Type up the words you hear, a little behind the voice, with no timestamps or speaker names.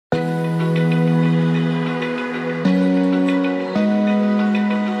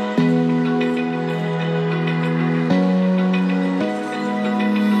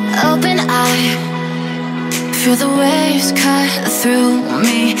through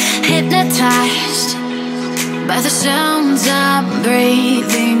me, hypnotized by the sounds I'm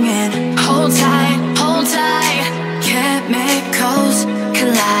breathing in. Hold tight, chemicals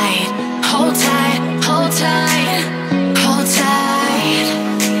collide. Hold tight, hold tight, hold tight.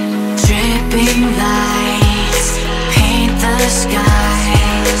 Dripping lights paint the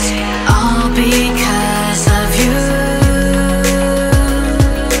skies, all because of you.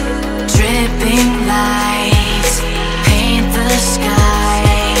 Dripping lights paint the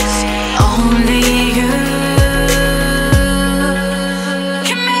skies, only you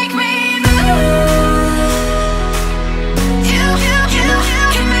can make me move. You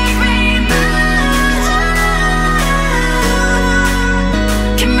can make me move.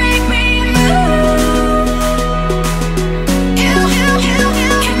 Can make me move. You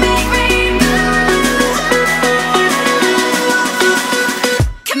can make me move.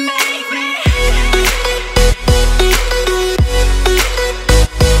 Can make me.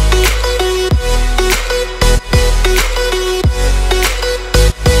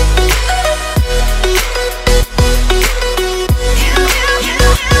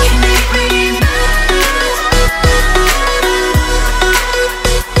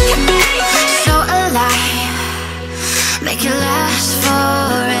 So alive, make it last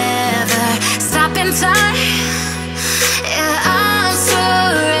forever. Stop in time, yeah, I'm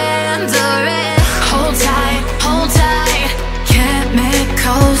surrendering. Hold tight,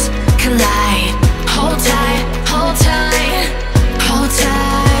 chemicals collide. Hold tight, hold tight, hold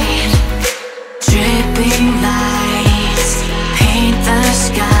tight. Dripping lights paint the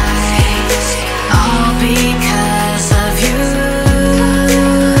skies, all because of you.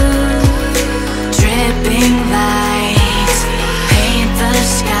 Dripping lights paint the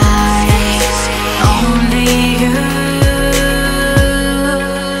skies, only you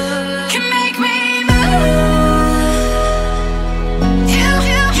can make me move. You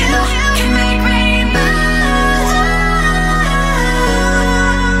can make me move.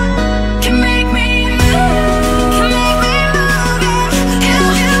 Can make me move. Can make me move. You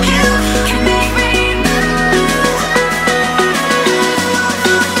can make me move.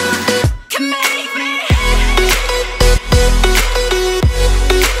 Can make me.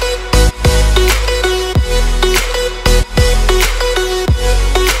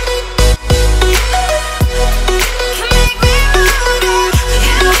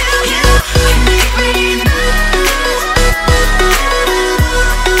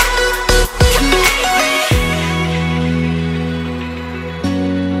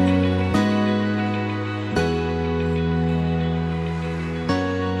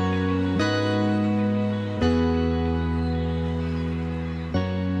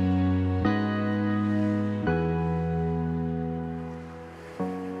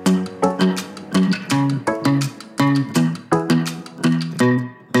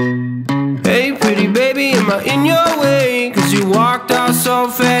 Hey pretty baby, am I in your way? Cause you walked out so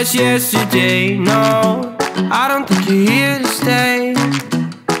fast yesterday. No, I don't think you're here to stay.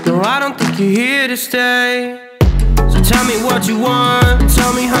 No, I don't think you're here to stay. So tell me what you want,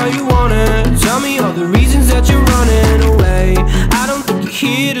 tell me how you want it. Tell me all the reasons that you're running away. I don't think you're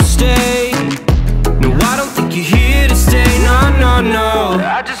here to stay. No, I don't think you're here to stay. No, no, no.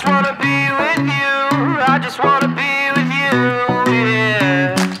 I just wanna be with you. I just wanna be with you,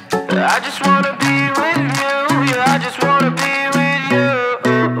 yeah. I just wanna be with you, yeah, I just wanna be with you.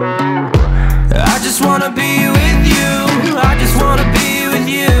 I just wanna be with you, I just wanna be with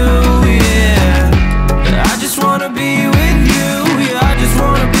you, yeah. I just wanna be with you, yeah, I just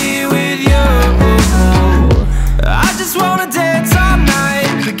wanna be with you. I just wanna dance all night,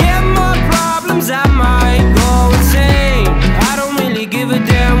 forget my problems, I might go insane. I don't really give a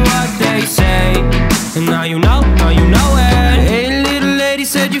damn what they say. And now you know it. Hey little lady,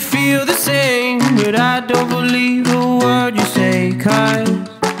 said you feel the same, but I don't believe a word you say. Cause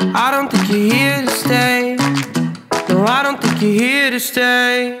I don't think you're here to stay. No, I don't think you're here to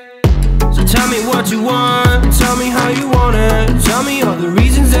stay. So tell me what you want, tell me how you want it. Tell me all the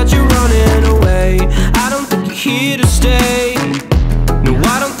reasons that you're running away. I don't think you're here to stay. No,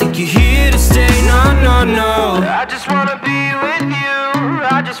 I don't think you're here to stay. No, no, no. I just wanna be with you,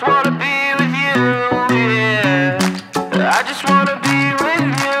 I just wanna be with you, yeah. I just wanna be with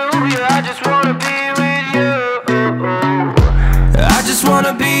you, yeah, I just wanna be with you. I just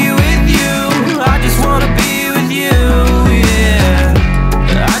wanna be with you, I just wanna be with you, yeah.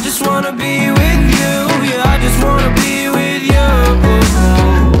 I just wanna be with you, yeah, I just wanna be with you.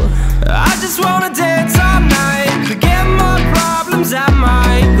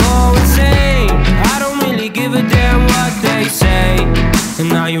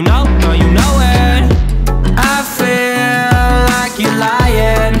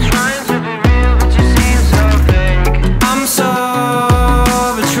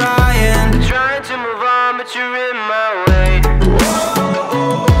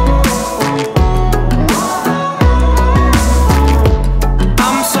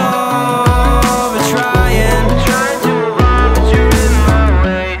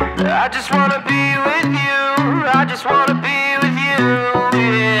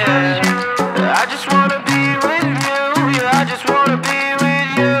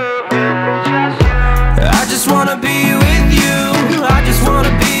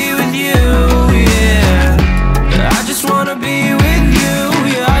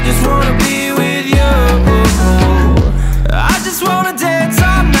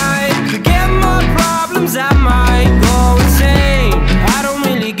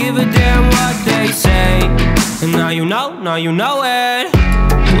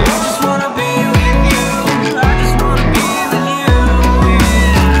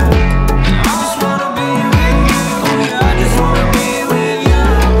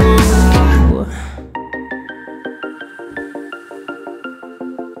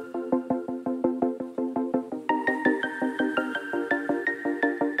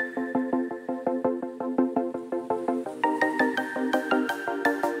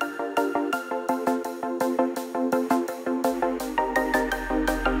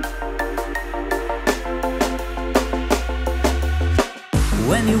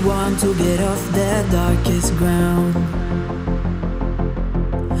 When you want to get off the darkest ground,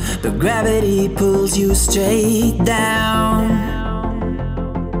 but gravity pulls you straight down.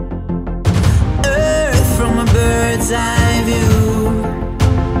 Earth from a bird's eye view.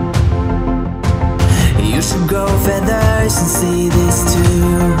 You should grow feathers and see this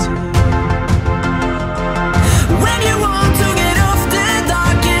too. When you want to get off the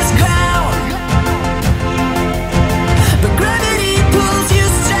darkest ground, but gravity pulls you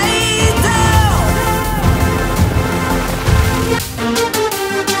straight down.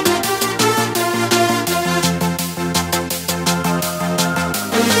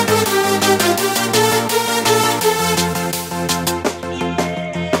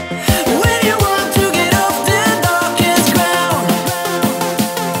 When you want to get off the darkest ground,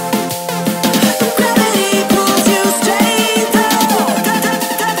 but gravity pulls you straight down.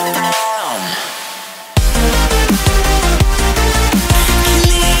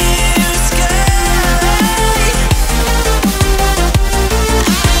 Clear sky.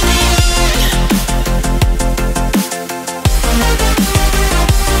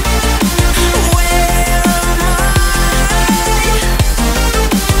 Where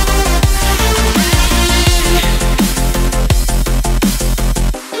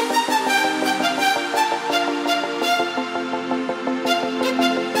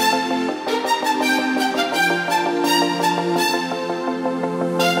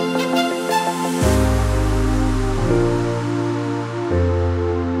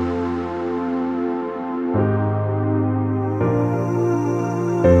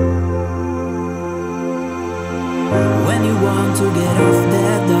am When you want to get off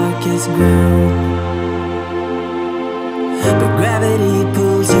the darkest ground, but gravity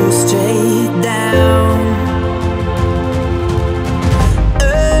pulls you straight down.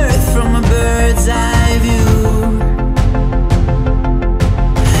 Earth from a bird's eye view.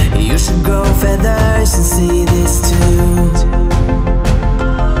 You should grow feathers and see this too.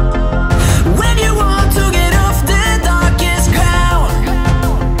 When you want to get off the darkest ground,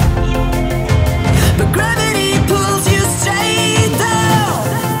 but gravity pulls you straight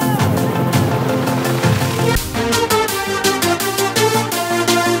down.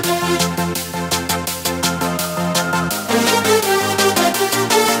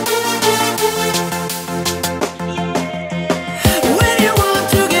 When you want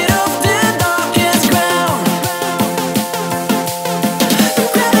to get off the darkest ground,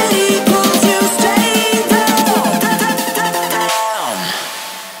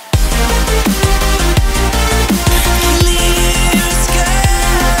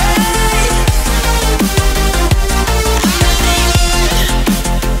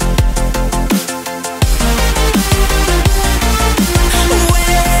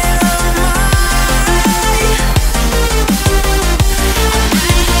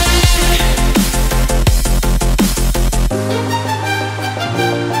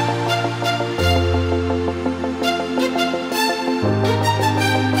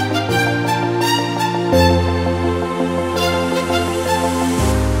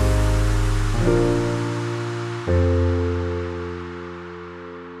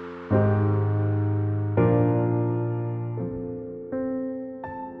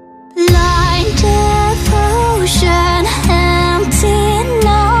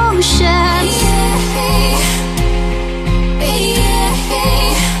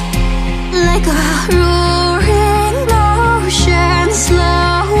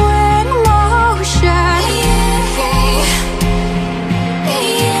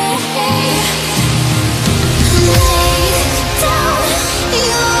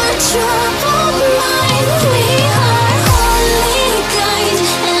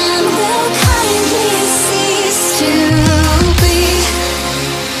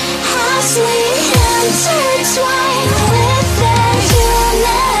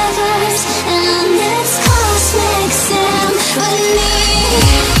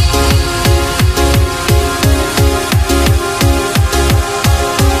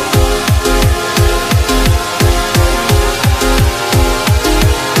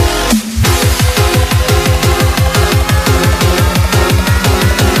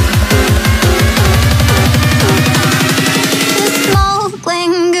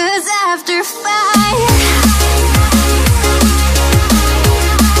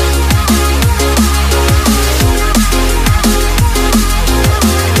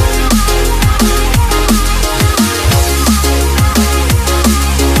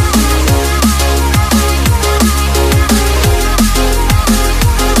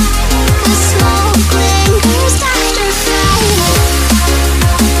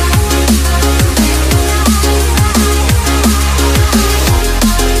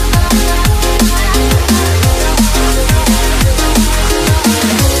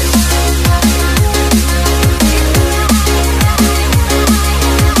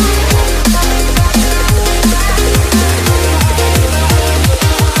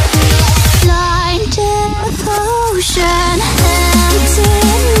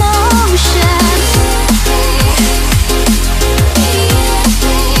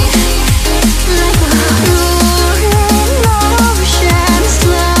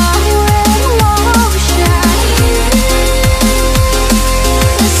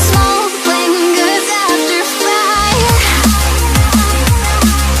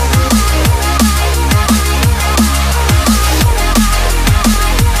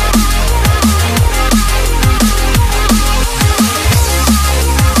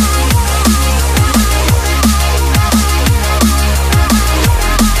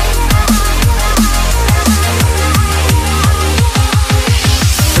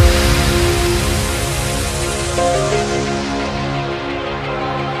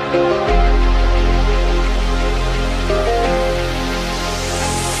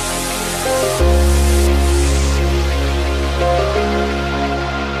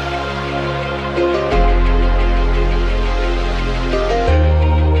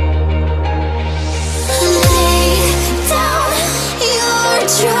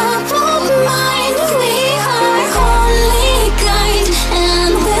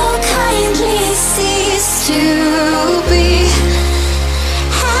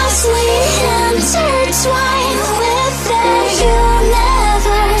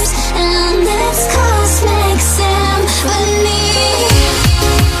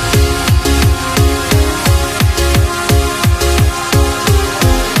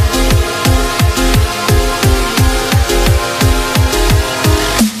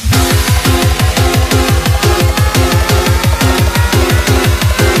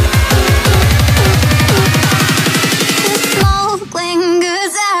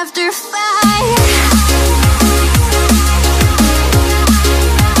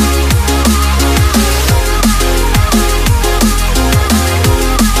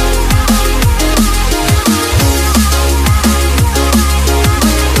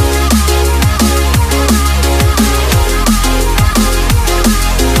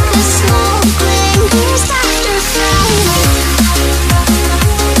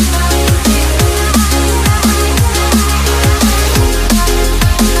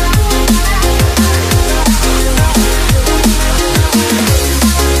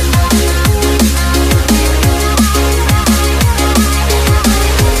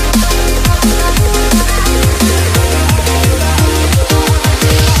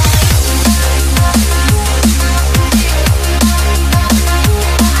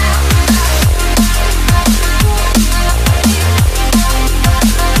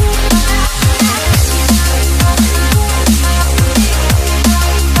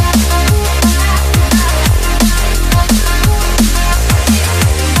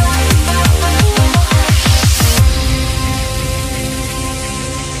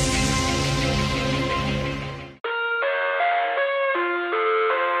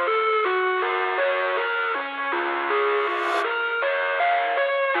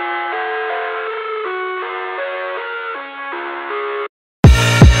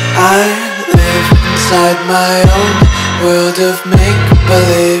 inside my own world of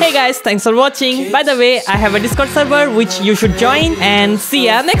make-believe. Hey guys, thanks for watching. By the way, I have a Discord server which you should join, and see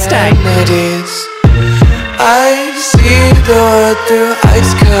ya next time. I see the world through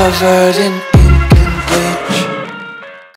ice covered in